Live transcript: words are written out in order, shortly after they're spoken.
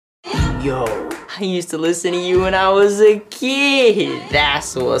Yo, I used to listen to you when I was a kid.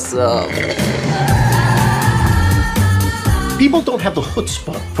 That's what's up. People don't have the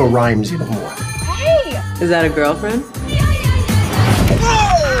chutzpah for rhymes anymore. Hey! Is that a girlfriend?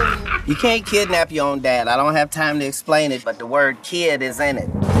 You can't kidnap your own dad. I don't have time to explain it, but the word kid is in it.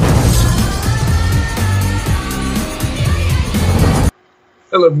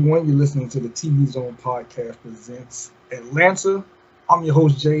 Hello, everyone. You're listening to the TV Zone Podcast presents Atlanta. I'm your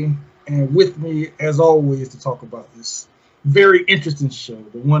host, Jay, and with me, as always, to talk about this very interesting show,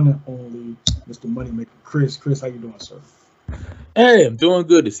 the one and only Mr. Moneymaker, Chris. Chris, how you doing, sir? Hey, I'm doing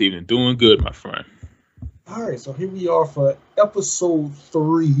good this evening. Doing good, my friend. All right, so here we are for episode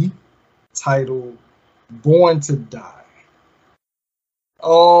 3, titled Born to Die.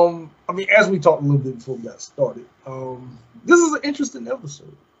 As we talked a little bit before we got started, this is an interesting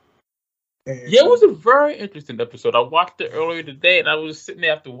episode. And yeah, it was a very interesting episode. I watched it earlier today, and I was sitting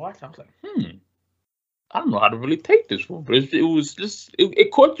there after watching. I was like, I don't know how to really take this one. But it was just,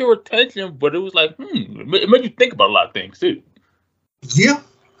 it caught your attention, but it was like, it made you think about a lot of things, too. Yeah.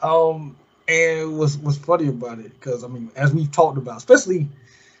 And what's funny about it, because, as we've talked about, especially,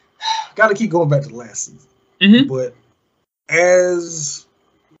 got to keep going back to last season. Mm-hmm. But as,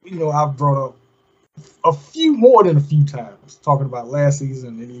 I've brought up more than a few times, talking about last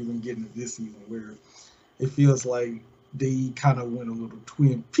season and even getting to this season, where it feels like they kind of went a little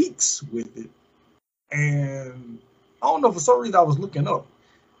Twin Peaks with it. And I don't know, for some reason I was looking up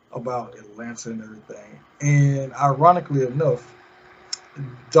about Atlanta and everything. And ironically enough,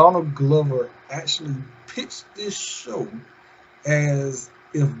 Donald Glover actually pitched this show as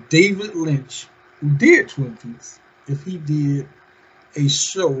if David Lynch, who did Twin Peaks, if he did a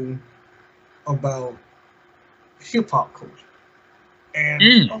show about hip-hop culture.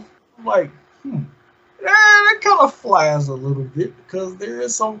 And I'm like, that kind of flies a little bit, because there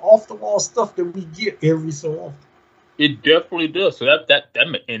is some off-the-wall stuff that we get every so often. It definitely does. So that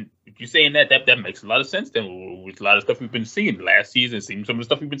and if you're saying that makes a lot of sense. Then with a lot of stuff we've been seeing last season, seeing some of the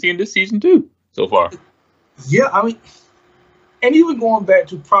stuff we've been seeing this season too, so far. Yeah, and even going back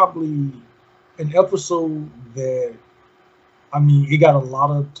to probably an episode that, it got a lot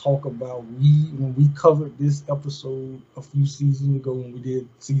of talk about when we covered this episode a few seasons ago when we did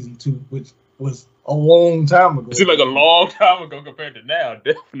season 2, which was a long time ago. It seemed like a long time ago compared to now,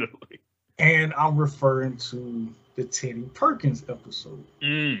 definitely. And I'm referring to the Teddy Perkins episode.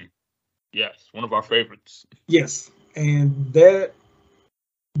 Yes, one of our favorites. Yes, and that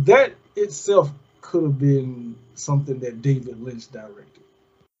itself could have been something that David Lynch directed.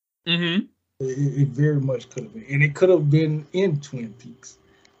 Mm-hmm. It very much could have been. And it could have been in Twin Peaks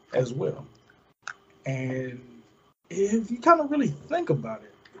as well. And if you kind of really think about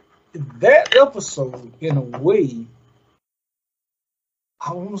it, that episode, in a way,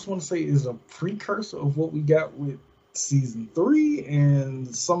 I almost want to say is a precursor of what we got with season 3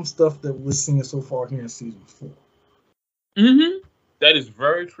 and some stuff that we're seeing so far here in season 4. Mm-hmm. That is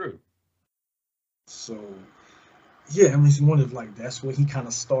very true. So, yeah, you wonder if, that's where he kind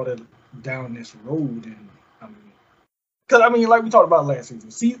of started down this road. And, because, like we talked about last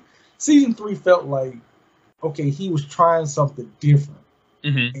season, season 3 felt like, okay, he was trying something different.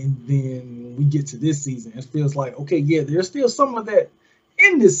 Mm-hmm. And then when we get to this season, it feels like, okay, yeah, there's still some of that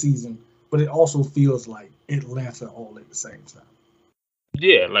in this season, but it also feels like Atlanta all at the same time.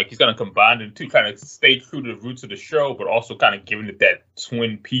 Yeah, like he's kind of combined the two, kind of stay true to the roots of the show, but also kind of giving it that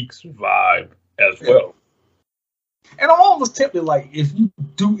Twin Peaks vibe as well. And I'm almost tempted, if you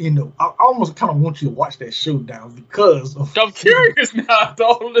do end up, I almost kind of want you to watch that show now because of... I'm curious now after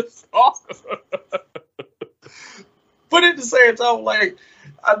all this talk. But at the same time,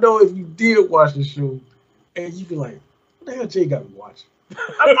 I know if you did watch the show, and you'd be like, what the hell Jay got me watching?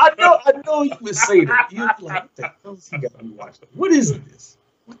 I know you would say that. You'd be like, what the hell he got me watching? What is this?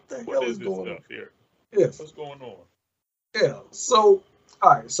 What the hell is going on here? Yes. What's going on? Yeah. So, all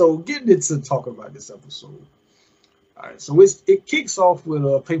right. So getting into talk about this episode. All right. So it kicks off with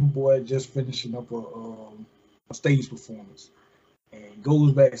Paperboy just finishing up a stage performance and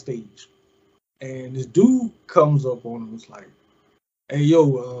goes backstage. And this dude comes up on him and is like, hey,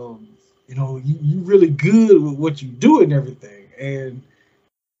 yo, you really good with what you do and everything. And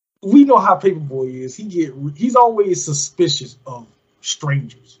we know how Paperboy is. He's always suspicious of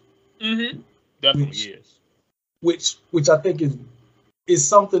strangers. Mm-hmm. Definitely is. Which I think is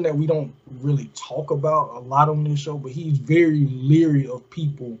something that we don't really talk about a lot on this show, but he's very leery of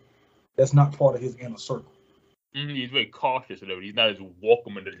people that's not part of his inner circle. Mm-hmm. He's very cautious and everything. He's not as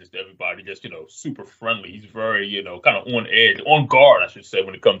welcoming to just everybody, just, super friendly. He's very, kind of on edge, on guard, I should say,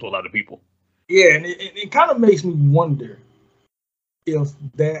 when it comes to a lot of people. Yeah, and it kind of makes me wonder if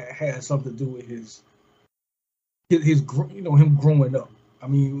that had something to do with his him growing up. I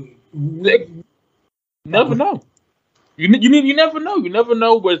mean, never know. You never know. You never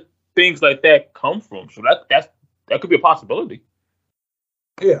know where things like that come from. So that could be a possibility.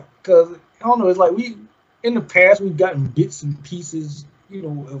 Yeah, because I don't know. It's like in the past we've gotten bits and pieces,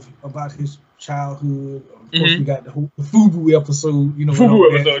 about his childhood. Of course, we got the Fubu episode.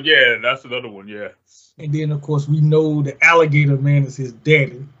 Fubu episode, yeah, that's another one, yeah. And then of course we know the alligator man is his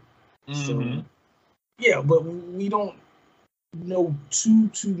daddy. So yeah, but we don't know too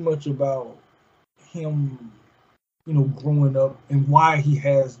much about him, growing up and why he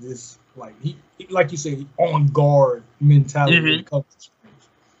has this like you say on guard mentality when it comes to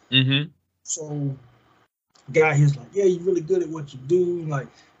sports. So guy he's like, yeah, you're really good at what you do. Like,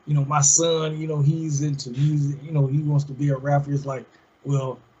 my son, he's into music, he wants to be a rapper. It's like,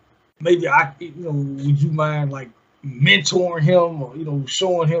 well, maybe would you mind like mentoring him or,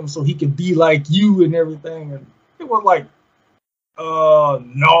 showing him so he can be like you and everything? And it was like,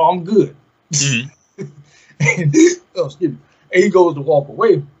 no, I'm good. And, excuse me. And he goes to walk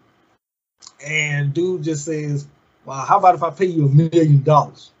away. And dude just says, well, how about if I pay you $1 million?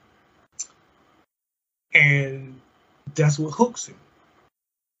 And that's what hooks him.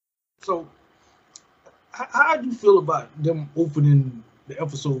 So how do you feel about them opening the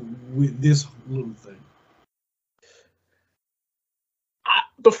episode with this little thing?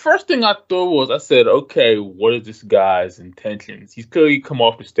 The first thing I thought was, I said, okay, what is this guy's intentions? He's clearly come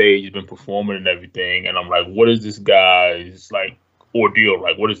off the stage, he's been performing and everything, and I'm like, what is this guy's like ordeal?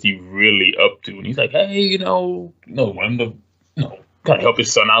 Like, what is he really up to? And he's like, hey, I'm the, kind of help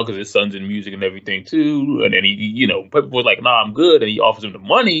his son out because his son's in music and everything too. And then he, people was like, nah, I'm good, and he offers him the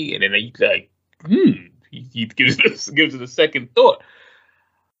money, and then he's like, he gives it a second thought.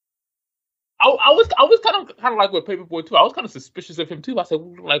 I was kind of like with Paperboy too. I was kind of suspicious of him too. I said,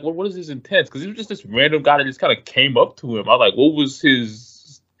 like, what is his intent? Because he was just this random guy that just kind of came up to him. I was like, what was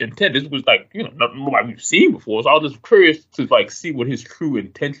his intent? This was like, nobody we've seen before. So I was just curious to like see what his true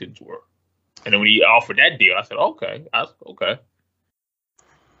intentions were. And then when he offered that deal, I said, okay, okay.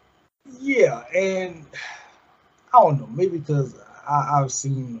 Yeah, and I don't know, maybe because I've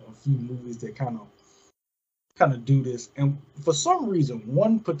seen a few movies that kind of do this, and for some reason,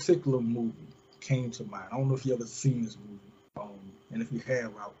 one particular movie came to mind. I don't know if you ever seen this movie, and if you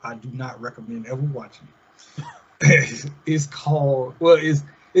have, I do not recommend ever watching it. It's called,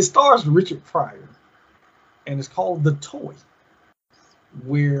 it stars Richard Pryor, and it's called The Toy,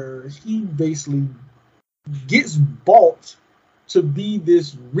 where he basically gets bought to be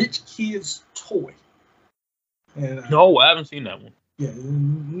this rich kid's toy. And no, I haven't seen that one. Yeah,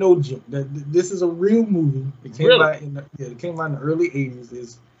 no joke. This is a real movie. It came out in the early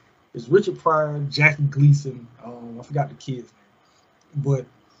 '80s. It's Richard Pryor, Jackie Gleason. I forgot the kid's name, but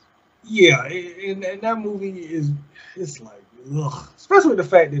yeah, and that movie it's like, ugh. Especially the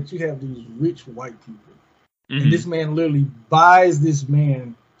fact that you have these rich white people, and this man literally buys this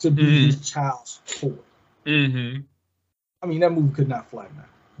man to be his child's toy. I mean, that movie could not fly now.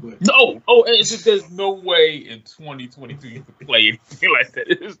 But There's no way in 2022 you could play anything like that.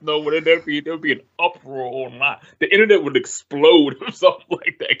 There's no way. There'd be an uproar online. The internet would explode if something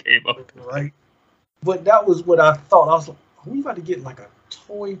like that came up. Right. But that was what I thought. I was like, are we about to get like a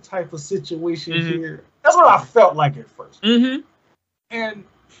toy type of situation here? That's what I felt like at first. And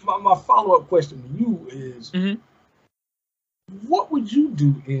my follow-up question to you is, what would you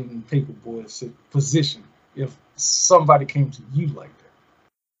do in Paperboy's position if somebody came to you like that?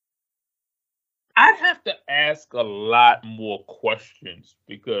 I'd have to ask a lot more questions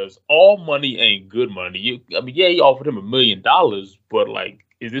because all money ain't good money. He offered him $1 million, but like,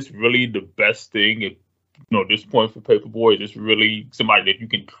 is this really the best thing at this point for Paperboy? Is this really somebody that you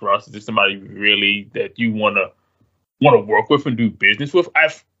can trust? Is this somebody really that you wanna work with and do business with?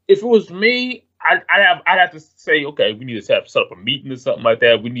 If it was me, I'd have to say, okay, we need to set up a meeting or something like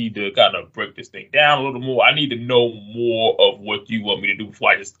that. We need to kind of break this thing down a little more. I need to know more of what you want me to do before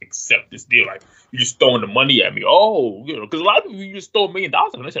I just accept this deal. Like, you're just throwing the money at me. Oh, because a lot of people, you just throw $1 million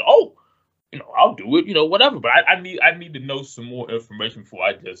and they said, oh, I'll do it, whatever. But I need to know some more information before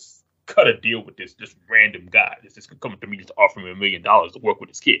I just cut a deal with this random guy that's just coming to me just offering me $1 million to work with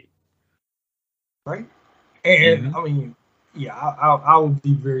his kid. Right. And I mean, yeah, I would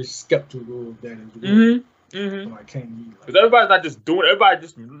be very skeptical of that as well. Because everybody's not just doing it. Everybody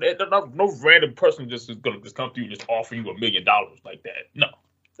just no random person just is gonna just come to you and just offer you $1 million like that. No,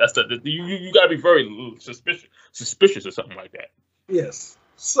 that's you gotta be very suspicious or something like that. Yes.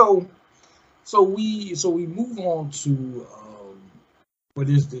 So we move on to what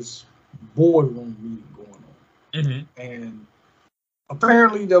is this boardroom meeting going on, and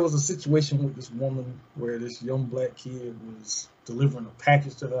apparently there was a situation with this woman where this young black kid was delivering a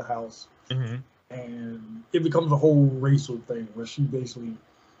package to her house, and it becomes a whole racial thing where she basically,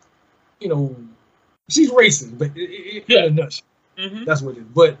 she's racist, but in a nutshell, that's what it is.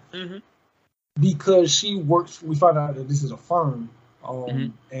 But because she works, we found out that this is a firm,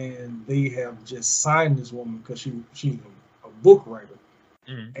 and they have just signed this woman because she's a book writer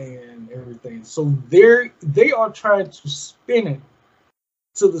and everything. So they are trying to spin it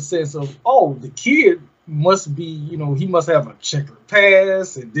to the sense of, oh, the kid must be, he must have a checkered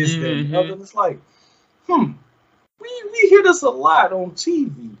past and this, that, and the other. And it's like, we hear this a lot on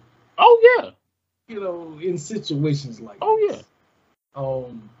TV. Oh yeah. In situations like this.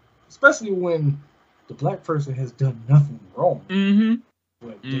 Especially when the black person has done nothing wrong.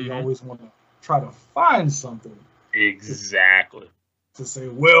 But they always want to try to find something. Exactly. To say,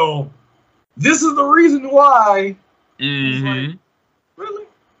 well, this is the reason why. It's like, really?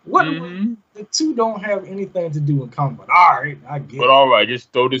 What? The two don't have anything to do in common. But all right, I get it. But all right,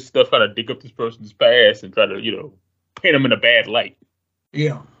 just throw this stuff, try to dig up this person's past and try to, paint them in a bad light.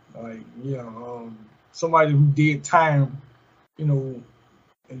 Yeah. Somebody who did time, in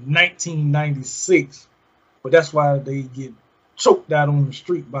 1996, but that's why they get choked out on the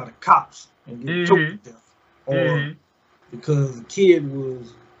street by the cops and get choked to death. Or because the kid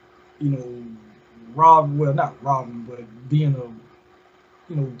was, robbed, well, not robbing, but being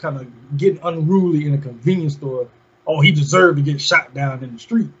kind of getting unruly in a convenience store. Oh, he deserved to get shot down in the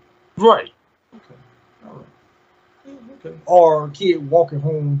street. Right. Okay. All right. Okay. Or a kid walking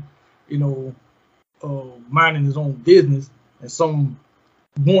home, minding his own business, and some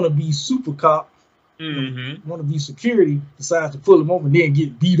wannabe super cop, wannabe security, decides to pull him over and then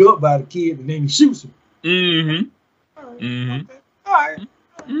get beat up by the kid, and then he shoots him. All right. Okay. All right.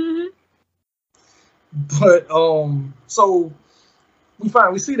 But so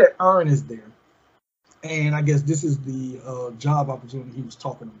we see that Earn is there, and I guess this is the job opportunity he was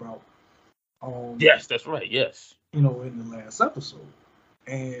talking about. Yes, that's right. Yes. In the last episode,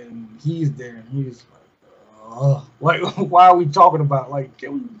 and he's there, and he's like, why are we talking about? Like,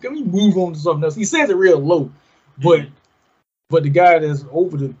 can we move on to something else? He says it real low, but the guy that's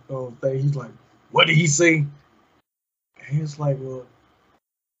over the thing, he's like, what did he say? And it's like, well,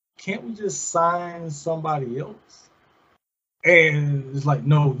 can't we just sign somebody else? And it's like,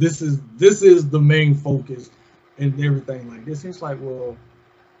 no, this is the main focus and everything like this. It's like, well,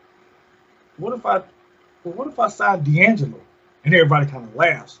 what if I sign D'Angelo? And everybody kind of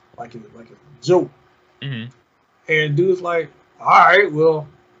laughs like it's a joke. And dude's like, all right, well,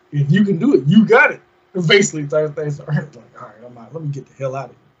 if you can do it, you got it. Basically, type thing. So like, all right, I'm out. Let me get the hell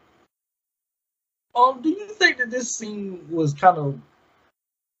out of here. Do you think that this scene was kind of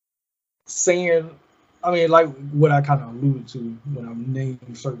saying, I mean, like what I kind of alluded to when I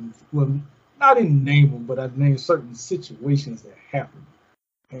named certain, well, I didn't name them, but I named certain situations that happened.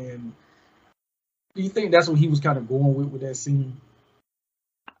 And do you think that's what he was kind of going with that scene?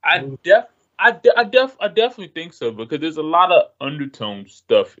 I definitely think so, because there's a lot of undertone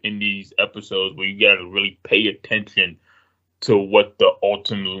stuff in these episodes where you gotta really pay attention to what the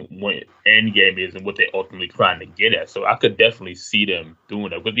ultimate end game is and what they're ultimately trying to get at. So I could definitely see them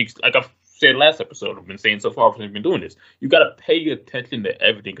doing that. Because like I've said last episode, I've been saying so far since we've been doing this, you gotta pay attention to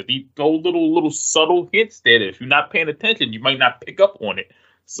everything, because these little subtle hints that if you're not paying attention, you might not pick up on it.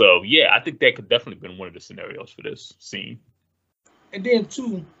 So yeah, I think that could definitely been one of the scenarios for this scene. And then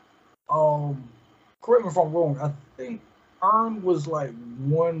too, correct me if I'm wrong, I think Earn was like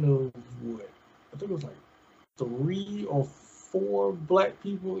one of what? I think it was like 3 or 4 black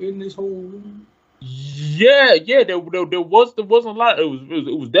people in this whole room. Yeah. There was a lot. It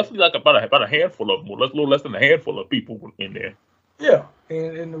was definitely like about a handful of them, a little less than a handful of people in there. Yeah,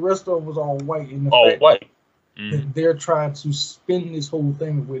 and the rest of them was all white. And the all fact white. That they're trying to spin this whole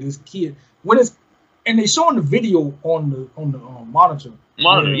thing with this kid and they showing the video on the monitor.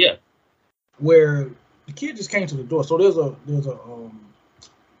 Where the kid just came to the door. So there's a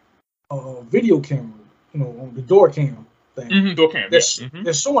video camera, on the door cam thing. Door cam.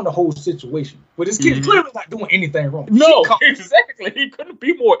 They're showing the whole situation. But this kid is clearly not doing anything wrong. No, exactly. He couldn't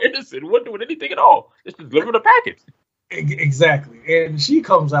be more innocent. He wasn't doing anything at all. Just delivering a package. Exactly. And she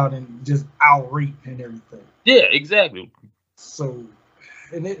comes out and just outrate and everything. Yeah, exactly. So,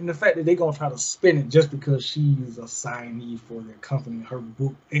 and the fact that they're going to try to spin it just because she's a signee for their company, her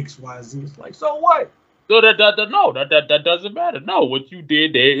book XYZ, it's like, so what? So that doesn't matter. No, what you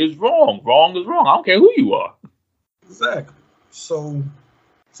did there is wrong. Wrong is wrong. I don't care who you are. Exactly. So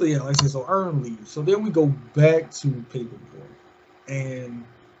yeah, like I said, so Earn leaves. So then we go back to Paperboy. And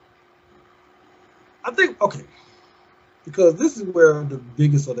I think, okay, because this is where the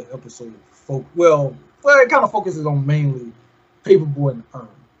biggest of the episode well, it kind of focuses on mainly Paperboy and Earn.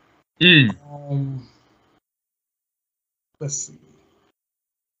 Let's see.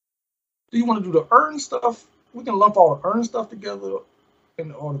 Do you want to do the Earn stuff? We can lump all the Earn stuff together,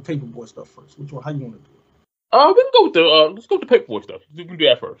 and all the Paperboy stuff first. Which one? How you want to do it? We can go with the let's go with the Paperboy stuff. We can do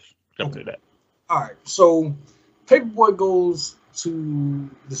that first. Jump to that. All right. So Paperboy goes to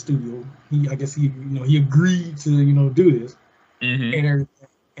the studio. I guess he agreed to do this and everything.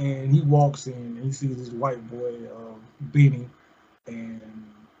 And he walks in and he sees this white boy, Benny, and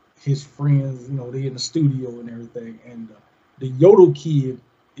his friends. They in the studio and everything. And the Yodel kid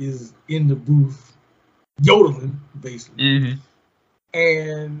is in the booth yodeling, basically.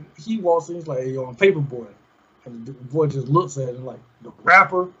 And he walks in. He's like, "Hey, yo, I'm Paperboy." And the boy just looks at him like, the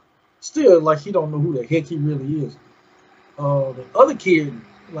rapper. Still, like, he don't know who the heck he really is. The other kid,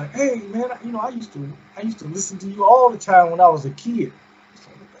 like, "Hey man, I used to listen to you all the time when I was a kid." It's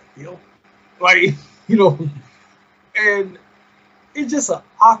like, what the hell? Like, and it's just an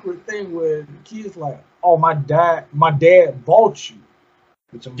awkward thing where the kid's like, "Oh, my dad bought you,"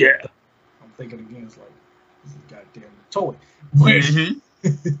 which I'm thinking again, it's like, this is goddamn toy. But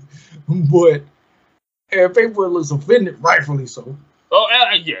and Paperboy looks offended, rightfully so. Oh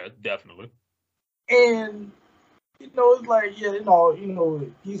yeah, definitely. And it's like,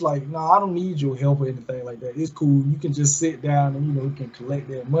 he's like, "No, I don't need your help or anything like that. It's cool. You can just sit down and you can collect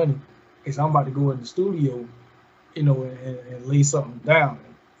that money. Because I'm about to go in the studio, and lay something down."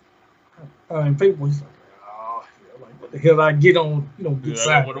 And Paperboy's like, "Oh, yeah, like what the hell did I get on, good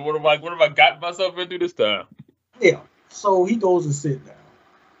side? What have I gotten myself into this time?" Yeah. So he goes and sit down,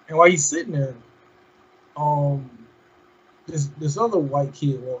 and while he's sitting there, this other white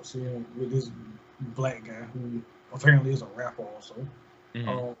kid walks in with this black guy who apparently is a rapper also.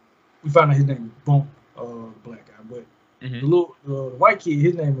 We found out his name is Bump, black guy, but the white kid,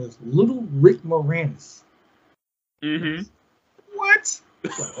 his name is Little Rick Moranis. What?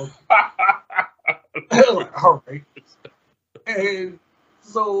 Like, okay. Like, all right. And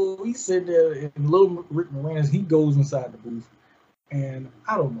so he said there, and Little Rick Moranis, he goes inside the booth, and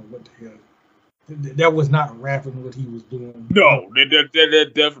I don't know what the hell. That was not rapping what he was doing. No,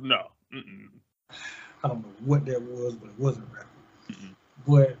 that definitely no. I don't know what that was, but it wasn't rapping.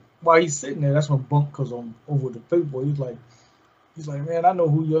 But while he's sitting there, that's when Bump comes on over the Paperboy. He's like, "Man, I know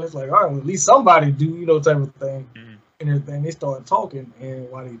who you are." It's like, all right, well, at least somebody do, type of thing. And everything. They start talking, and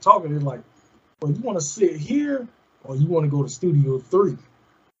while they're talking, they're like, "Well, you want to sit here, or you want to go to Studio 3?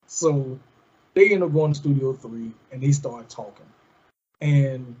 So they end up going to Studio 3, and they start talking.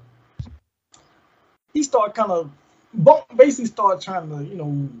 And he started Bump basically started trying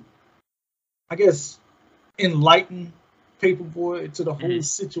to, I guess, enlighten Paperboy to the whole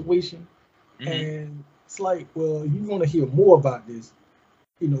situation. And it's like, well, you want to hear more about this,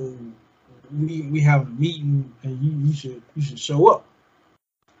 we have a meeting, and you should show up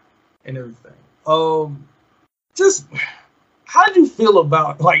and everything. Just how do you feel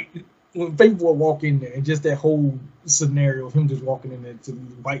about when Paperboy walk in there and just that whole scenario of him just walking in there to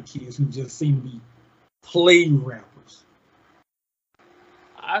these white kids who just seem to be play rappers?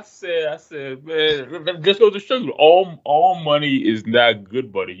 I said, man, just goes to show you, all money is not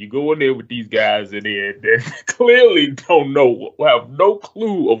good, buddy. You go in there with these guys in there that clearly don't know, have no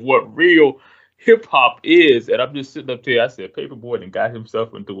clue of what real hip hop is. And I'm just sitting up there. I said, Paperboy done got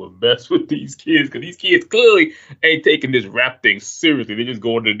himself into a mess with these kids, because these kids clearly ain't taking this rap thing seriously. They just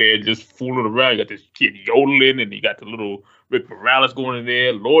going in there and just fooling around. You got this kid yodeling, and you got the little Rick Morales going in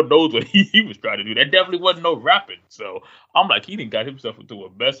there. Lord knows what he was trying to do. That definitely wasn't no rapping. So I'm like, he done got himself into a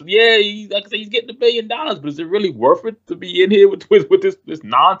mess. Yeah, like I say, he's getting $1 billion, but is it really worth it to be in here with this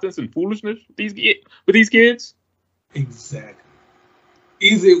nonsense and foolishness with these kids? Exactly.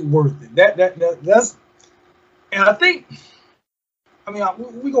 Is it worth it? That's, and I think,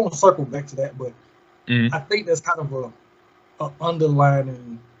 we're gonna circle back to that, but I think that's kind of a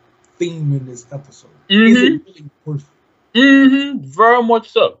underlining theme in this episode. Is it really worth it? Very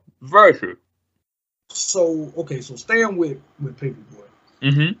much so. Very true. So staying with Paperboy,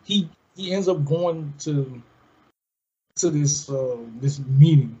 he ends up going to this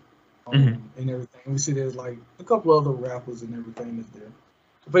meeting and everything. We see there's like a couple other rappers and everything that's there.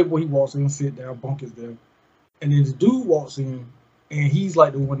 So Paperboy, he walks in, sit down, Bunk is there, and then this dude walks in, and he's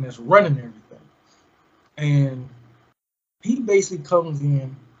like the one that's running everything, and he basically comes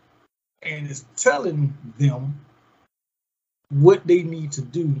in and is telling them what they need to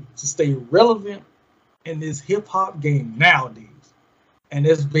do to stay relevant in this hip hop game nowadays. And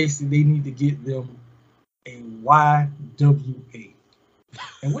that's basically, they need to get them a YWA.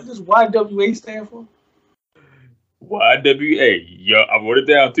 And what does YWA stand for? YWA. Yeah, I wrote it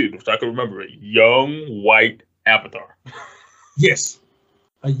down too, so I can remember it. Young white avatar. Yes,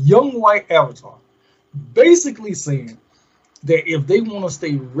 a young white avatar. Basically saying that if they want to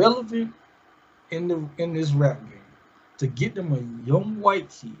stay relevant in this rap game, to get them a young white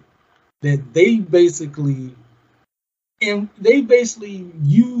kid that they basically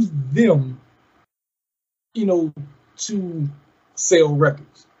use them, to sell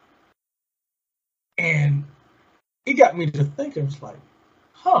records. And it got me to thinking, it's like,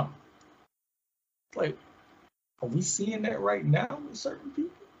 huh, like, are we seeing that right now with certain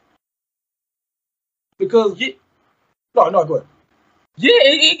people? Because no, go ahead. Yeah,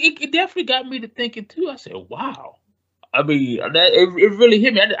 it definitely got me to thinking too. I said, wow. I mean, it really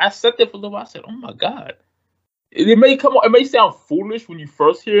hit me. I sat there for a little while. I said, oh my God. It may come on. It may sound foolish when you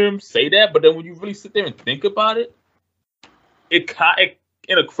first hear him say that, but then when you really sit there and think about it, in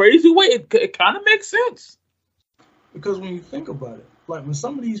a crazy way, it kind of makes sense. Because when you think about it, like when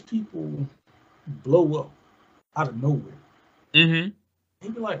some of these people blow up out of nowhere, Mm-hmm.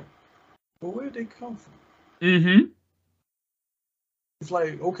 you'd be like, well, where'd they come from? Mm-hmm. It's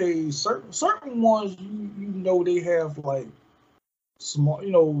like, okay, certain ones they have like small,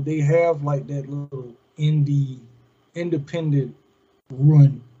 they have like that little independent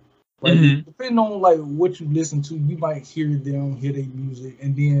run. Right? Mm-hmm. Depending on like what you listen to, you might hear them, hear their music,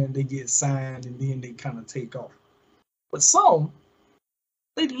 and then they get signed and then they kind of take off. But some,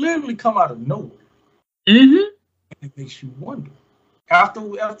 they literally come out of nowhere. Mm-hmm. And it makes you wonder.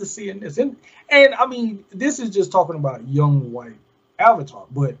 After seeing this. And I mean, this is just talking about young white avatar,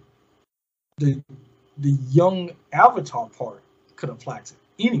 but the young avatar part could apply to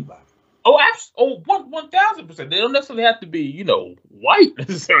anybody. Oh, 1,000%. They don't necessarily have to be, white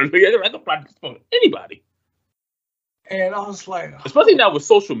necessarily. They can apply to anybody. And I was like, especially now with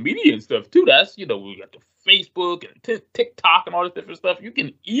social media and stuff too. That's we got the Facebook and TikTok and all this different stuff. You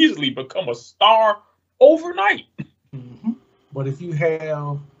can easily become a star overnight. Mm-hmm. But if you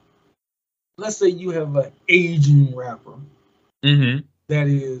have, let's say you have an aging rapper mm-hmm. that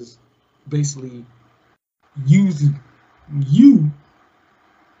is basically using you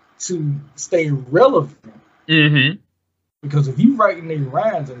to stay relevant. Mm-hmm. Because if you writing their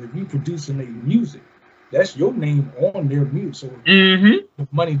rhymes and if you producing their music, that's your name on their music. So mm-hmm. the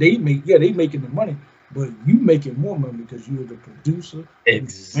money they make, they making the money, but you making more money because you're the producer.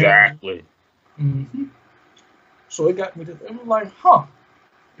 Exactly. Mm-hmm. So it got me to, I'm like, huh.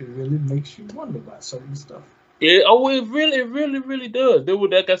 It really makes you wonder about certain stuff. It really does.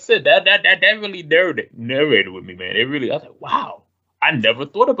 Like I said, that really narrated with me, man. I was like, wow. I never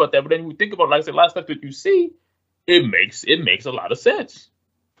thought about that. But then you think about, like I said, a lot of stuff that you see, it makes a lot of sense.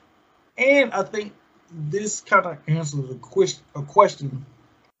 And I think this kind of answers a question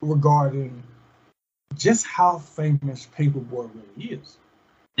regarding just how famous Paperboy really is.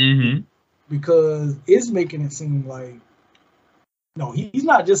 Mm-hmm. Because it's making it seem like, no, he's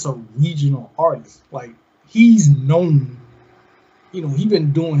not just a regional artist. Like, he's known. He's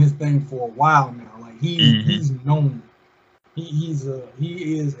been doing his thing for a while now. Like, he's known. He is a.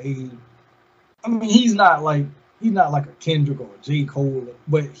 I mean, he's not like a Kendrick or a J. Cole,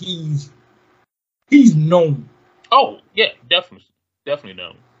 but he's known. Oh yeah, definitely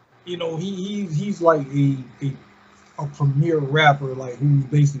known. He's like a premier rapper, like who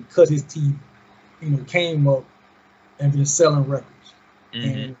basically cut his teeth. Came up and been selling records. Mm-hmm.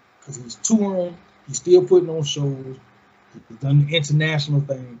 And because he's touring, he's still putting on shows. He's done the international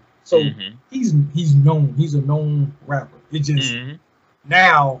thing. So mm-hmm. he's known. He's a known rapper. It just mm-hmm.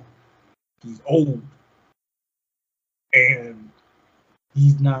 now he's old and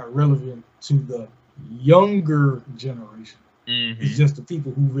he's not relevant to the younger generation. Mm-hmm. It's just the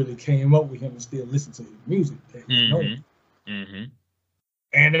people who really came up with him and still listen to his music that he's known. Mm-hmm.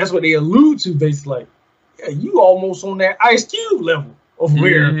 And that's what they allude to. Basically, like, yeah, you almost on that Ice Cube level of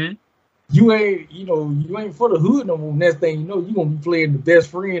where mm-hmm. you ain't for the hood no more. Next thing you know, you're gonna be playing the best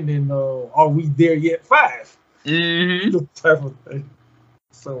friend in Are We There Yet 5? Mm-hmm. Type of thing.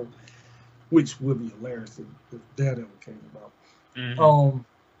 So, which would be hilarious if that ever came about. Mm-hmm.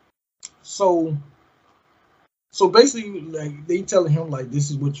 So basically, like, they telling him like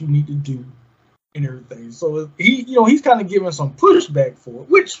this is what you need to do and everything. So he's kind of giving some pushback for it,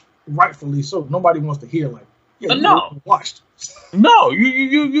 which rightfully so. Nobody wants to hear like, yeah, no, watched. No,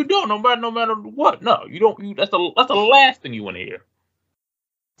 you don't. No matter what. No, you don't. That's the last thing you want to hear.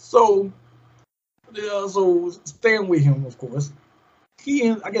 So staying with him, of course.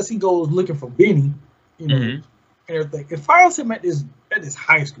 I guess he goes looking for Benny, mm-hmm. and everything. It finds him at this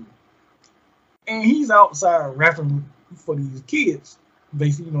high school, and he's outside rapping for these kids,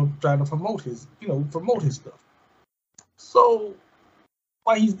 basically, trying to promote his stuff. So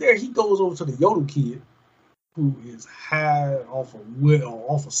while he's there, he goes over to the Yodel kid, who is high off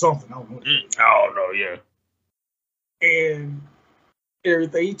of something. I don't know. I don't know, yeah. And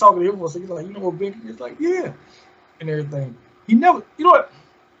everything. He talking to him for a second. He's like, you know what, Ben? He's like, yeah, and everything. He never, you know what?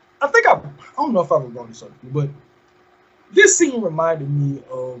 I don't know if I ever brought this up, but this scene reminded me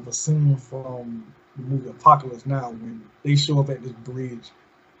of a scene from the movie Apocalypse Now when they show up at this bridge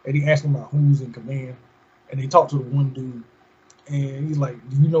and he asks him about who's in command, and they talk to the one dude, and he's like,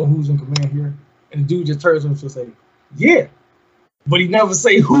 do you know who's in command here? And the dude just turns to him and say, yeah, but he never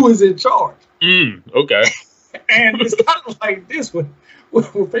say who is in charge. Okay. And it's kind of like this when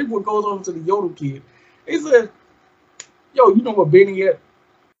people goes over to the Yodel kid, he said, yo, you know what Benny at?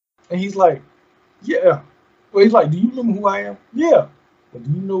 And he's like, yeah. Well, he's like, do you remember who I am? Yeah. But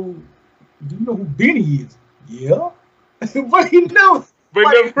do you know who Benny is? Yeah. But he never. But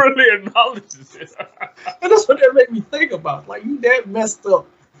like, never really acknowledges it. And that's what that made me think about. Like, you that messed up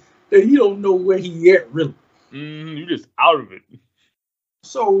that you don't know where he at, really. You just out of it.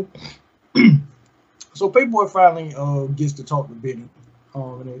 So Paperboy finally gets to talk to Benny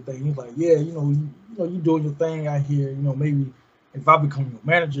and everything. He's like, yeah, you doing your thing out here. Maybe if I become your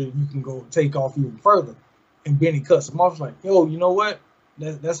manager, you can go take off even further. And Benny cuts him off. He's like, yo, you know what?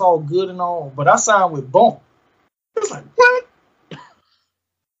 That's all good and all, but I signed with Bunk. It's like, what?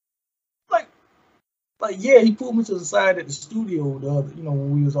 like, yeah, he pulled me to the side at the studio the other,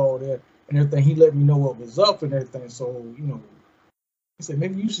 when we was all there and everything. He let me know what was up and everything. So, he said,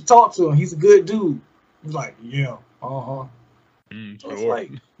 maybe you should talk to him. He's a good dude. He's like, yeah, so sure.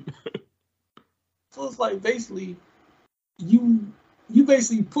 it's like basically you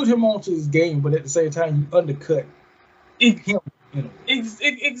basically put him onto his game, but at the same time you undercut him.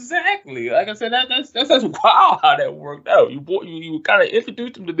 Exactly. Like I said, that's wild how that worked out. You kind of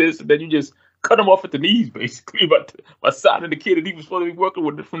introduced him to this, and then you just cut him off at the knees, basically, by signing the kid that he was supposed to be working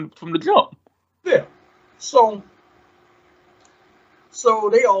with from the jump. Yeah. So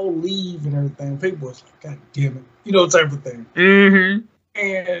they all leave and everything. Paperboy's like, God damn it, type of thing. Mm-hmm.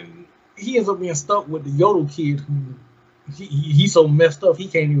 And he ends up being stuck with the Yodel kid who he's so messed up he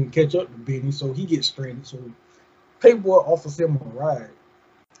can't even catch up to Benny, so he gets stranded. So Paperboy offers him a ride,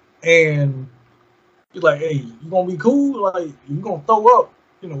 and he's like, "Hey, you gonna be cool? Like, you gonna throw up?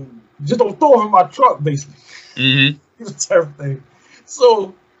 Just don't throw him in my truck, basically." Mm-hmm. It's everything.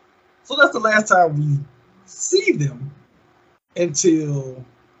 So that's the last time we see them until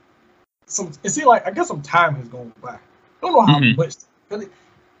it seems like I guess some time has gone by. I don't know how much.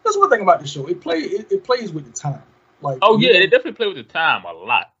 That's one thing about the show. It plays with the time. Like, they definitely play with the time a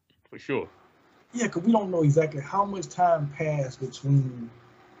lot, for sure. Yeah, because we don't know exactly how much time passed between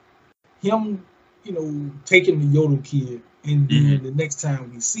him, taking the Yodel kid, and then the next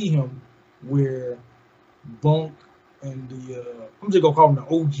time we see him, where Bunk and the I'm just gonna call him the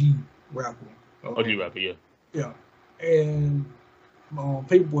OG rapper. OG rapper, yeah. Yeah, and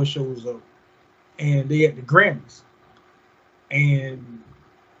Paperboy shows up, and they at the Grammys, and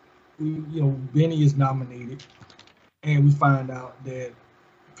Benny is nominated, and we find out that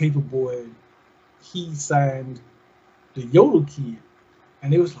Paperboy, he signed the Yodel kid,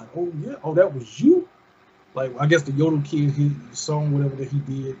 and it was like, oh yeah, that was you. Like, I guess the Yodel kid, his song, whatever that he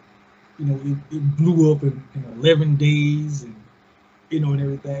did, it blew up in 11 days, and and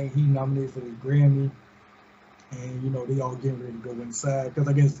everything. He nominated for the Grammy, and they all getting ready to go inside because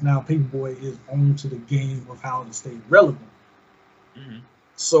I guess now Paperboy is on to the game of how to stay relevant. Mm-hmm.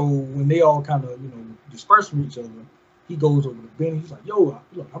 So when they all kind of disperse from each other, he goes over to Benny. He's like, yo,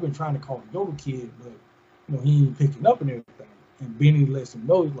 look, I've been trying to call the Yodel kid, but he ain't picking up and everything. And Benny lets him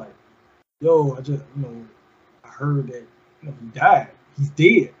know, he's like, yo, I just I heard that he died. He's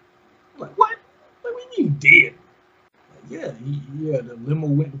dead. I'm like, what? Like, what do you mean dead? Like, yeah, the limo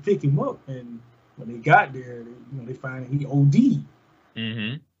went to pick him up, and when they got there, they find he OD'd.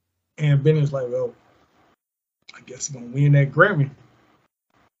 Mm-hmm. And Benny's like, well, I guess he's gonna win that Grammy.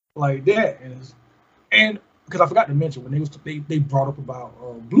 Like that, and because I forgot to mention when they brought up about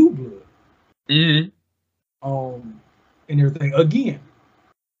Blue Blood, and everything again,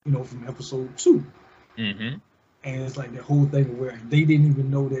 from episode 2, and it's like that whole thing where they didn't even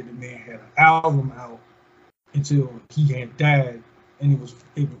know that the man had an album out until he had died, and it was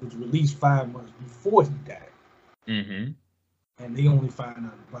released 5 months before he died, and they only find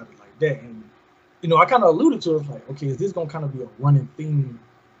out about it like that, and I kind of alluded to it, like, okay, is this gonna kind of be a running theme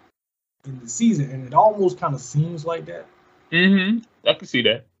in the season? And it almost kind of seems like that. I can see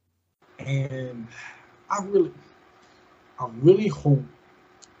that. And I really hope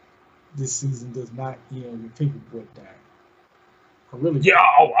this season does not end with Paperboy dying. I really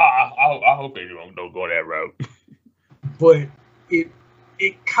I hope they don't go that route. but it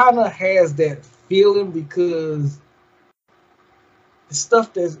kind of has that feeling because the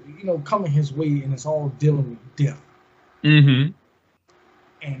stuff that's coming his way, and it's all dealing with death. Mm-hmm.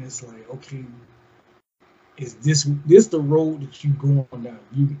 And it's like, okay, is this the road that you going down?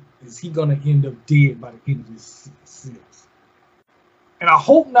 Is he gonna end up dead by the end of this series? And I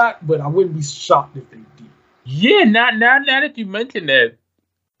hope not, but I wouldn't be shocked if they did. Yeah, now that you mention that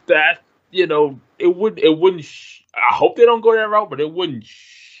it wouldn't. I hope they don't go that route, but it wouldn't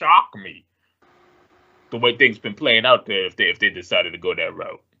shock me the way things been playing out there if they decided to go that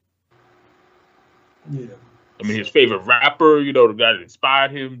route. Yeah. I mean, his favorite rapper, the guy that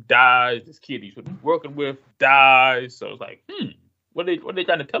inspired him, dies. This kid he's working with dies. So it's like, what are they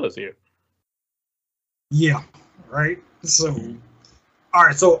trying to tell us here? Yeah, right. So, all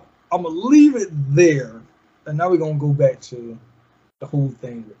right. So I'm gonna leave it there, and now we're gonna go back to the whole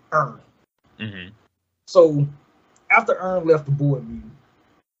thing with Ern. Mm-hmm. So after Ern left the board meeting,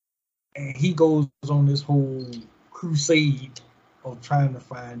 and he goes on this whole crusade of trying to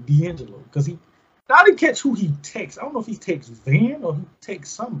find D'Angelo because I didn't catch who he texts. I don't know if he texts Van or he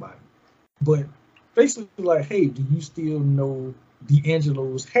texts somebody, but basically like, hey, do you still know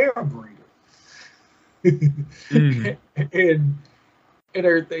D'Angelo's hair braider? and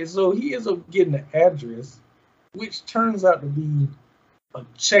everything. So he ends up getting the address, which turns out to be a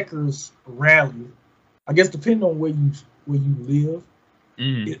Checkers rally. I guess depending on where you live,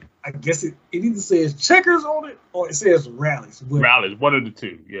 I guess it either says Checkers on it or it says rallies. But, rallies, one of the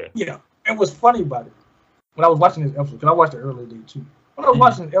two, yeah. Yeah. And what's funny about it, when I was watching this episode, because I watched it earlier today too. When I was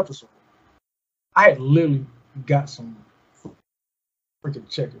watching this episode, I had literally got some freaking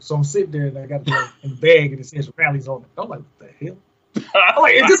Checkers. So I'm sitting there and I got it in the bag and it says rallies on it. I'm like, what the hell? I'm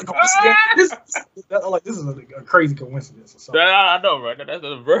like, is this a coincidence? This is a crazy coincidence or something. I know, right? That's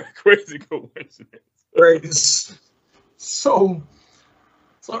a very crazy coincidence. Right. So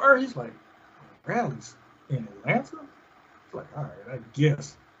Ernie's like, rallies in Atlanta? Like, all right, I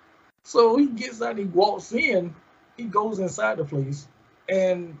guess. So he gets out, he walks in, he goes inside the place,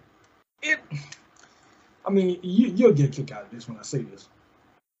 and you'll get a kick out of this when I say this.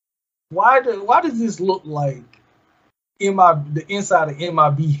 Why does this look like the inside of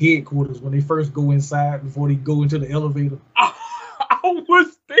MIB headquarters when they first go inside before they go into the elevator? I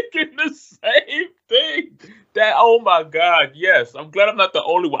was thinking the same thing. Oh my God, yes. I'm glad I'm not the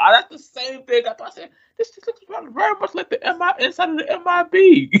only one. That's the same thing. I said, this looks very much like the inside of the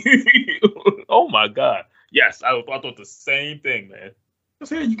MIB. Oh my God. Yes, I thought the same thing, man. Because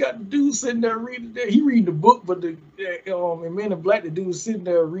here you got the dude sitting there reading. He reading the book, but in Men in Black, the dude sitting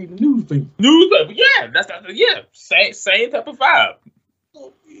there reading the newspaper. Yeah, that's same type of vibe.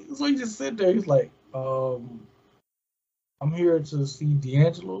 So he just sit there. He's like, I'm here to see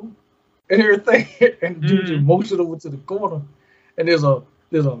D'Angelo and everything, and the dude just motions over to the corner, and there's a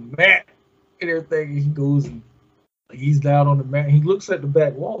mat and everything, and he goes and he's down on the mat. And he looks at the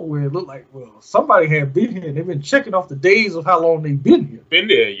back wall where it looked like, well, somebody had been here. They've been checking off the days of how long they've been here. Been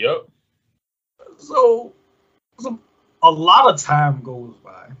there, yep. So a lot of time goes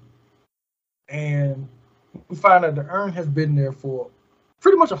by, and we find out the Ern has been there for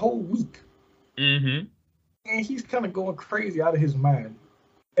pretty much a whole week. Mm-hmm. And he's kind of going crazy out of his mind.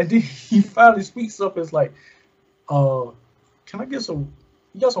 And then he finally speaks up. It's like, can I get you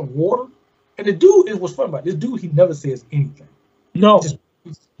got some water? And the dude, it was fun about this dude, he never says anything. No. He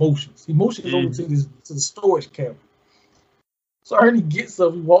motions. He motions over to the storage cabinet. So Ernie gets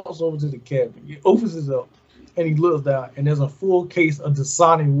up, he walks over to the cabinet, he opens it up, and he looks down, and there's a full case of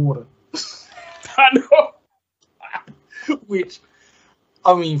Dasani water. I know. Which,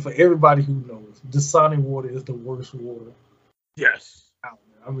 I mean, for everybody who knows, Dasani water is the worst water. Yes.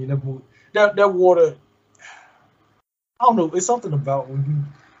 I mean, that water, I don't know, it's something about when you,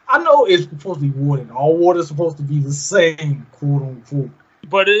 I know it's supposed to be water, and all water is supposed to be the same, quote unquote.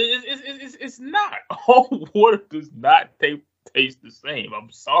 But it's not. All water does not taste the same. I'm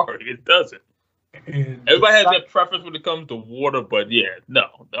sorry, it doesn't. And everybody has their preference when it comes to water, but yeah,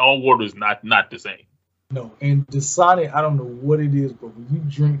 no, all water is not the same. No, and Dasani, I don't know what it is, but when you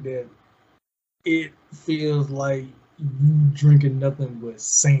drink that, it feels like you drinking nothing but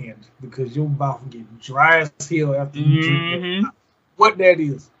sand because your mouth get dry as hell after you drink that. What that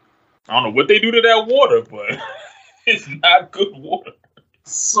is. I don't know what they do to that water, but it's not good water.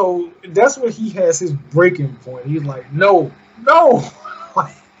 So that's where he has his breaking point. He's like, no.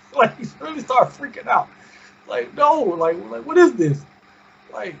 like he's really start freaking out. Like, no, like what is this?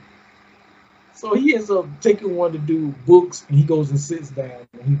 Like, so he ends up taking one to do books, and he goes and sits down,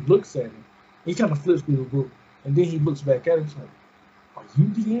 and he looks at him. He kind of flips through the book, and then he looks back at him. He's like, are you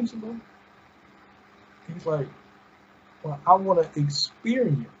D'Angelo? And he's like, well, I want to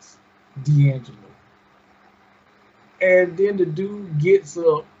experience D'Angelo. And then the dude gets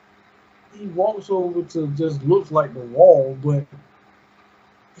up, he walks over to just looks like the wall, but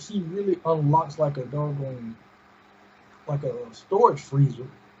he really unlocks like a doggone, like a storage freezer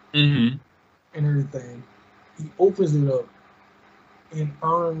Mm-hmm. and everything. He opens it up, and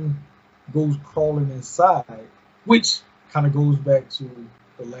Earn goes crawling inside, which kind of goes back to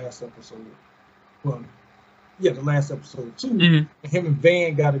the last episode. Well, yeah, the last episode too. Mm-hmm. And him and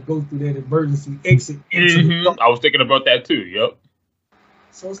Van got to go through that emergency exit into the Mm-hmm. I was thinking about that too. Yep.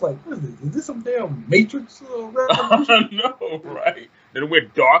 So it's like, what is this? Is this some damn Matrix I revolution? know, right? Then it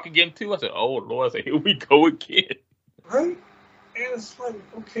went dark again too. I said, "Oh Lord!" I said, "Here we go again." Right? And it's like,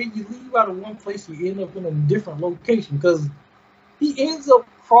 okay, you leave out of one place, you end up in a different location because he ends up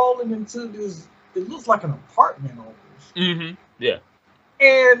crawling into this. It looks like an apartment almost. Mm-hmm. Yeah.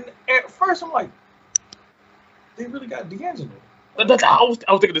 And at first, I'm like, they really got D'Angelo. I was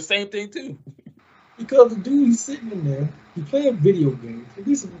thinking the same thing too. Because the dude, he's sitting in there, he playing video games,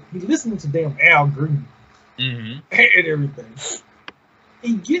 he's listening to damn Al Green Mm-hmm. and everything.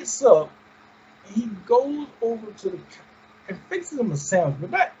 He gets up, and he goes over to the and fixes him a sandwich, but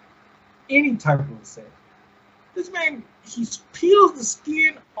not any type of a sandwich. This man, he peels the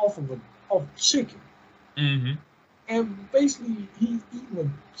skin off chicken, Mm-hmm. and basically he's eating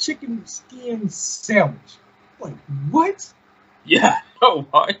a chicken skin sandwich. Like, what? Yeah. Oh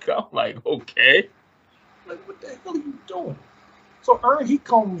my God. I'm like, okay. Like, what the hell are you doing? So Ern, he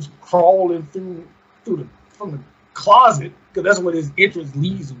comes crawling from the closet, because that's where his entrance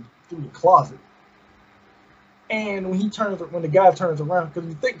leads him, through the closet. And when the guy turns around,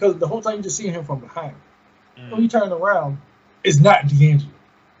 because the whole time you just see him from behind. Mm-hmm. When he turns around, it's not D'Angelo.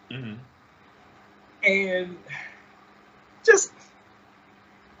 Mm-hmm. And just,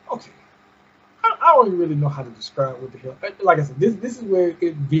 okay. I don't really know how to describe what the hell. Like I said, this is where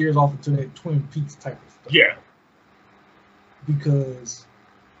it veers off into that Twin Peaks type of stuff. Yeah. Because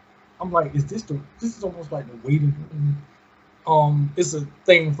I'm like, this is almost like the waiting room. It's a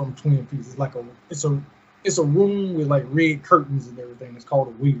thing from Twin Peaks. It's like it's a room with like red curtains and everything. It's called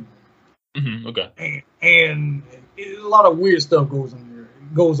a waiting room. Mm-hmm. Okay. And a lot of weird stuff goes on in there,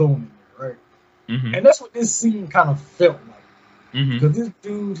 right? Mm-hmm. And that's what this scene kind of felt like. Mm-hmm. Because this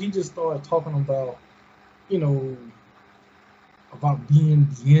dude, he just started talking about, about being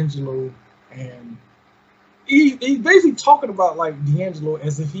D'Angelo, and he's basically talking about like D'Angelo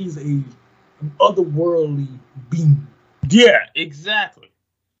as if he's an otherworldly being. Yeah, exactly.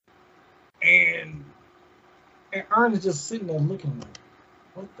 And Ern is just sitting there looking like,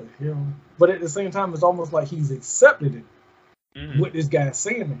 what the hell? But at the same time, it's almost like he's accepted it, what this guy's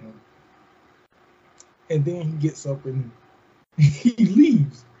saying to him. And then he gets up and he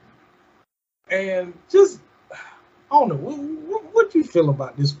leaves. And just, I don't know, what do you feel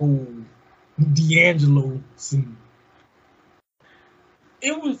about this whole D'Angelo scene?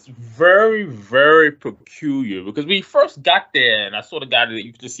 It was very, very peculiar because we first got there and I saw the guy that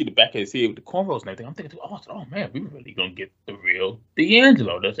you could just see the back of his head with the cornrows and everything. I'm thinking, oh man, we were really gonna get the real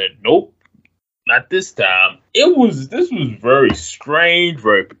D'Angelo. They said, nope, not this time. This was very strange,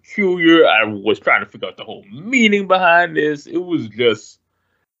 very peculiar. I was trying to figure out the whole meaning behind this. It was just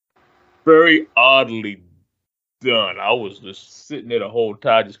very oddly done. I was just sitting there the whole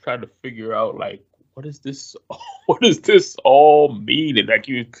time, just trying to figure out like, what is this? What does this all mean? And like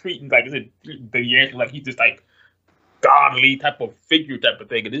you treating like D'Angelo like he's just like godly type of figure type of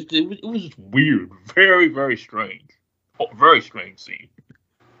thing. And it was just weird, very, very strange, very strange scene.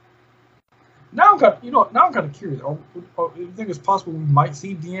 Now I'm kind of curious. You think it's possible we might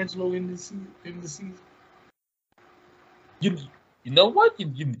see D'Angelo in this season? You know what?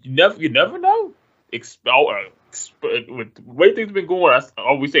 You never know. With the way things have been going, I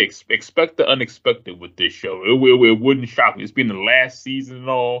always say expect the unexpected with this show. It wouldn't shock me. It's been the last season and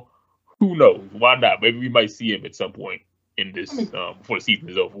all. Who knows? Why not? Maybe we might see him at some point in this before the season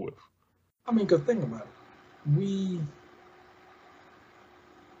is over with. I mean, because think about it. We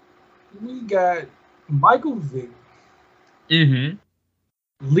got Michael Vick,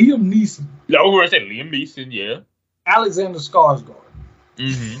 Mm-hmm. Liam Neeson. Yeah, I was going to say Liam Neeson, yeah. Alexander Skarsgård.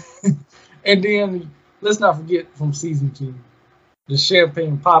 Mm-hmm. And then let's not forget from season 2, the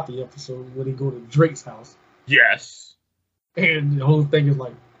Champagne Poppy episode where they go to Drake's house. Yes. And the whole thing is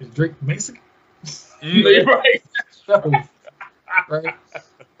like, is Drake Mexican? Right. So, right.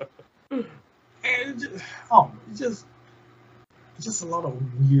 And it's just a lot of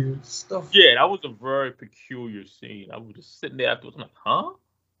weird stuff. Yeah, that was a very peculiar scene. I was just sitting there afterwards, I'm like, huh?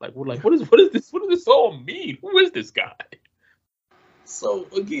 Like, what is this? What does this all mean? Who is this guy? So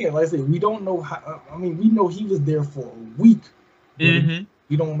again, like I said, we don't know how. I mean, we know he was there for a week, but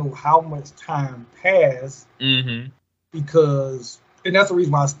we don't know how much time passed because, and that's the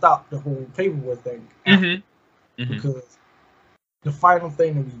reason why I stopped the whole paperboy thing after, because the final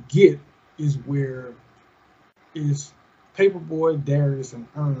thing that we get is where is Paperboy, Darius, and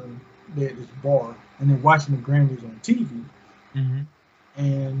Earn there at this bar, and they're watching the Grammys on TV,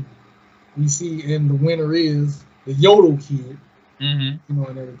 and we see, and the winner is the Yodel kid, you know,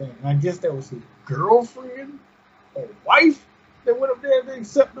 and everything. And I guess that was his girlfriend or wife that went up there to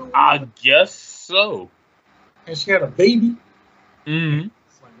accept the award. I guess so. And she had a baby.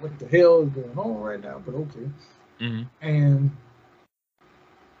 It's like, what the hell is going on right now? But okay. And,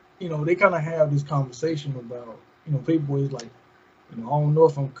 you know, they kind of have this conversation about, you know, Paperboy is like, you know, I don't know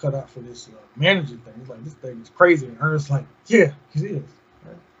if I'm cut out for this manager thing. He's like, this thing is crazy. And Ernest's like, yeah, it is.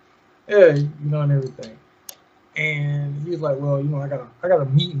 Right? Yeah, you know, and everything. And he was like, well, you know, I got a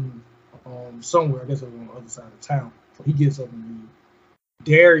meeting somewhere. I guess it was on the other side of town. So he gets up and leaves.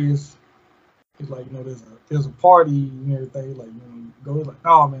 Darius is like, you know, there's a party and everything. Like, you know, go. He's like,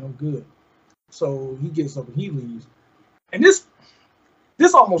 oh man, I'm good. So he gets up and he leaves. And this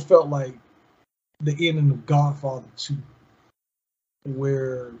almost felt like the ending of Godfather 2,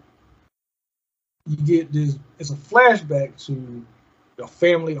 where you get this. It's a flashback to the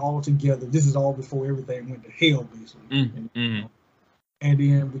family all together. This is all before everything went to hell, basically. And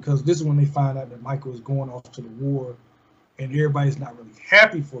then because this is when they find out that Michael is going off to the war, and everybody's not really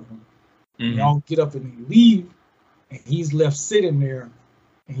happy for him. They all get up and they leave, and he's left sitting there,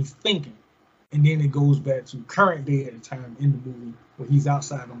 and he's thinking. And then it goes back to current day at the time in the movie, where he's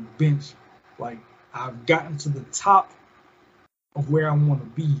outside on the bench, like, I've gotten to the top of where I want to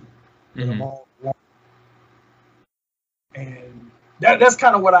be, but I'm all wrong. And that's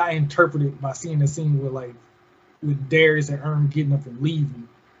kind of what I interpreted by seeing the scene with Darius and Ern getting up and leaving.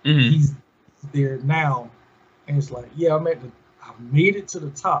 He's there now, and it's like, yeah, I've made it to the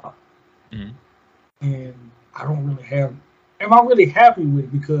top, and I don't really have. Am I really happy with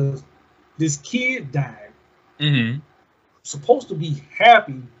it? Because this kid died. I'm supposed to be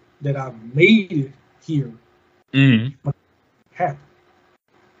happy that I've made it here, but I'm happy.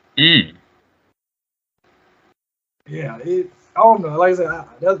 Yeah, I don't know. Like I said,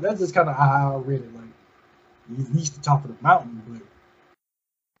 that's just kind of how I read it. Like, you reached the top of the mountain, but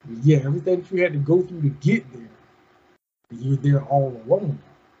yeah, everything that you had to go through to get there, you're there all alone.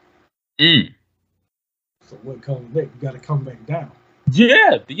 So what comes back? You got to come back down.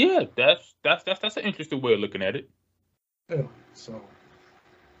 Yeah, that's an interesting way of looking at it. Yeah. So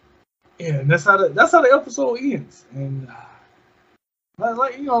yeah, and that's how the episode ends. And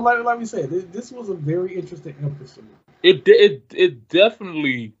like we said, this was a very interesting episode. It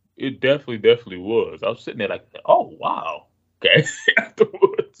definitely was. I was sitting there like, oh wow, okay.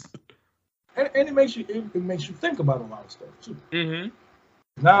 Afterwards, and it makes you think about a lot of stuff too.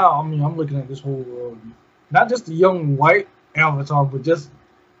 Now, I mean, I'm looking at this whole not just the young white Avatar, but just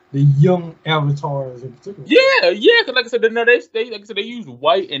the young avatars in particular. Yeah, because like I said, they use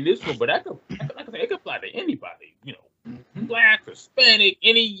white in this one, but like I said, it could apply to anybody, you know, black, Hispanic,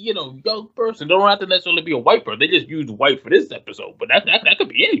 any, you know, young person. Don't have to necessarily be a white person. They just use white for this episode, but that could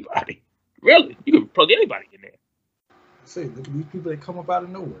be anybody. Really, you could plug anybody in there. See, look at these people that come up out of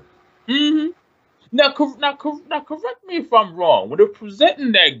nowhere. Now, correct me if I'm wrong. When they're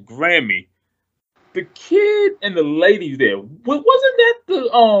presenting that Grammy, the kid and the lady there, wasn't that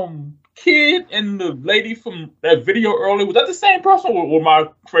the kid and the lady from that video earlier? Was that the same person, or am I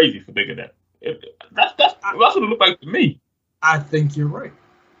crazy for thinking that? That's what it looked like to me. I think you're right.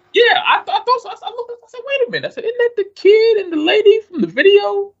 Yeah, I thought so. I looked. I said, wait a minute. I said, isn't that the kid and the lady from the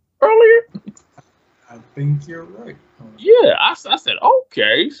video earlier? I think you're right. Yeah, I said,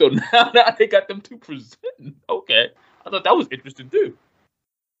 okay. So now they got them two presenting. Okay, I thought that was interesting too.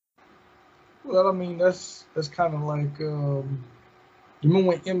 Well, I mean, that's kind of like you remember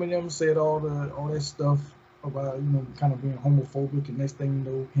when Eminem said all that stuff about, you know, kind of being homophobic, and next thing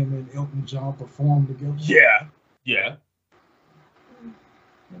you know, him and Elton John performed together. Yeah. You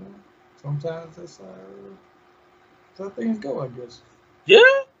know, sometimes that's how things go, I guess.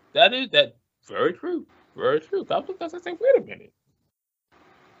 Yeah, that very true. Very true. I was saying, wait a minute.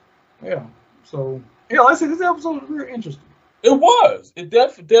 Yeah. So yeah, like I said, this episode was very interesting. It was. It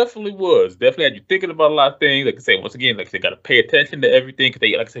definitely was. Definitely had you thinking about a lot of things. Like I say, once again, like I say, got to pay attention to everything, because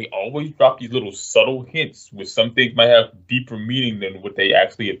they, like I say, always drop these little subtle hints, with some things might have deeper meaning than what they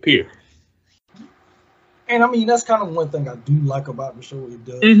actually appear. And I mean, that's kind of one thing I do like about the show. It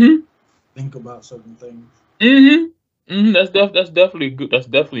does think about certain things. That's definitely good. That's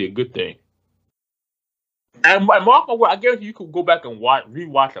definitely a good thing. And mark my word, I guarantee you could go back and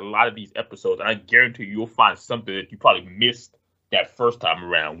rewatch a lot of these episodes, and I guarantee you'll find something that you probably missed that first time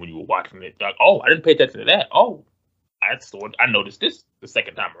around when you were watching it. Like, oh, I didn't pay attention to that. Oh, I noticed this the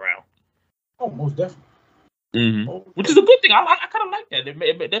second time around. Oh, most definitely. Mm-hmm. Which is a good thing. I kind of like that.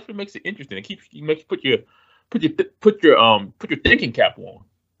 It definitely makes it interesting. It makes you put your thinking cap on.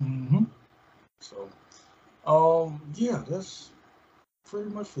 Mm-hmm. So, yeah, that's pretty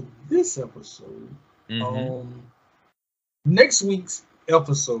much for this episode. Mm-hmm. Next week's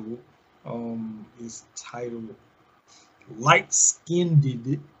episode is titled "Light Skinned."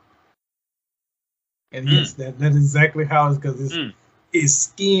 And yes, that's exactly how it's, because it's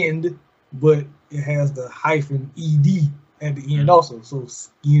skinned, but it has the hyphen ed at the end also. So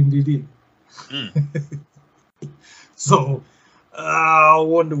skinned it. So I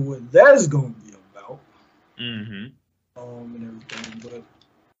wonder what that's gonna be about. Mm-hmm. And everything. But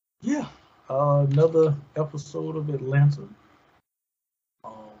yeah, another episode of Atlanta.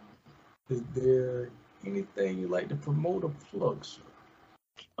 Is there anything you'd like to promote or plug, sir?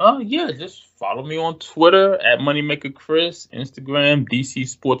 Yeah, just follow me on Twitter at Moneymaker Chris, Instagram DC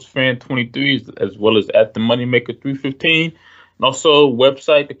Sports Fan 23, as well as at the Moneymaker 315, and also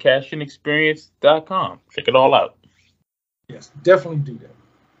website thecashinexperience.com. Check it all out. Yes, definitely do that.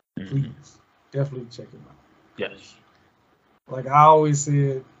 Please, definitely check it out. Yes. Like I always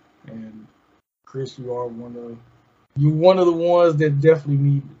said, and Chris, you're one of the ones that definitely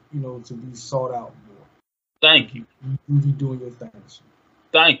need, to be sought out more. Thank you. You be doing your thing.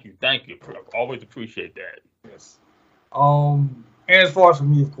 Thank you. I always appreciate that. Yes. And as far as for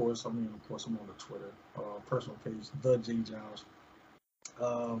me, of course, I'm on the Twitter personal page, the J Giles.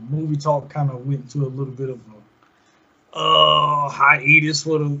 Movie Talk kind of went to a little bit of a hiatus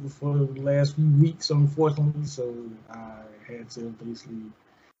for the last few weeks, unfortunately. So I had to basically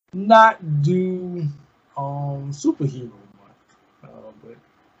not do superhero month, but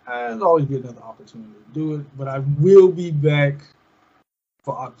I'll always get another opportunity to do it. But I will be back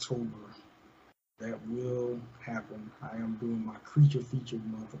for October. That will happen. I am doing my creature featured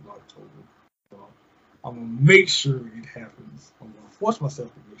month of October. So I'm gonna make sure it happens. I'm gonna force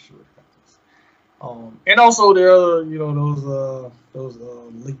myself to make sure it happens. And also there are, those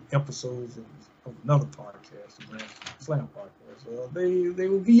late episodes of another podcast, the Slam podcast. They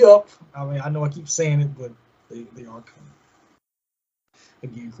will be up. I mean, I know I keep saying it, but they are coming.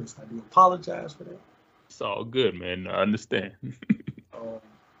 Again, Chris, I do apologize for that. It's all good, man. I understand.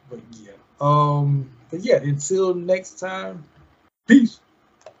 But yeah, until next time, peace.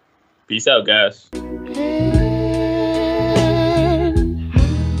 Peace out, guys. And how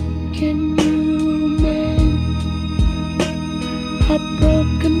can you mend a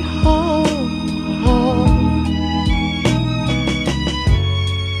broken heart?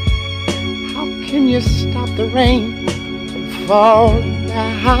 How can you stop the rain from falling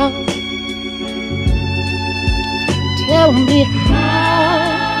down? Tell me,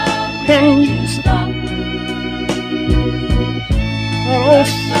 how can you stop the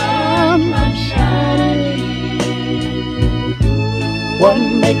sun from shining? What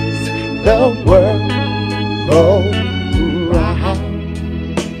makes the world go round?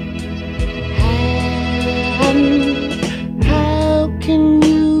 And how can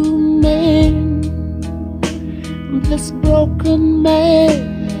you mend this broken man?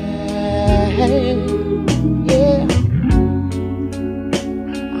 Yeah.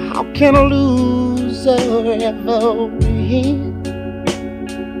 How can a loser ever win?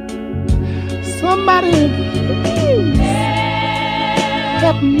 Somebody please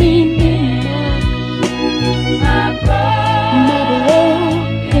help me mend my broken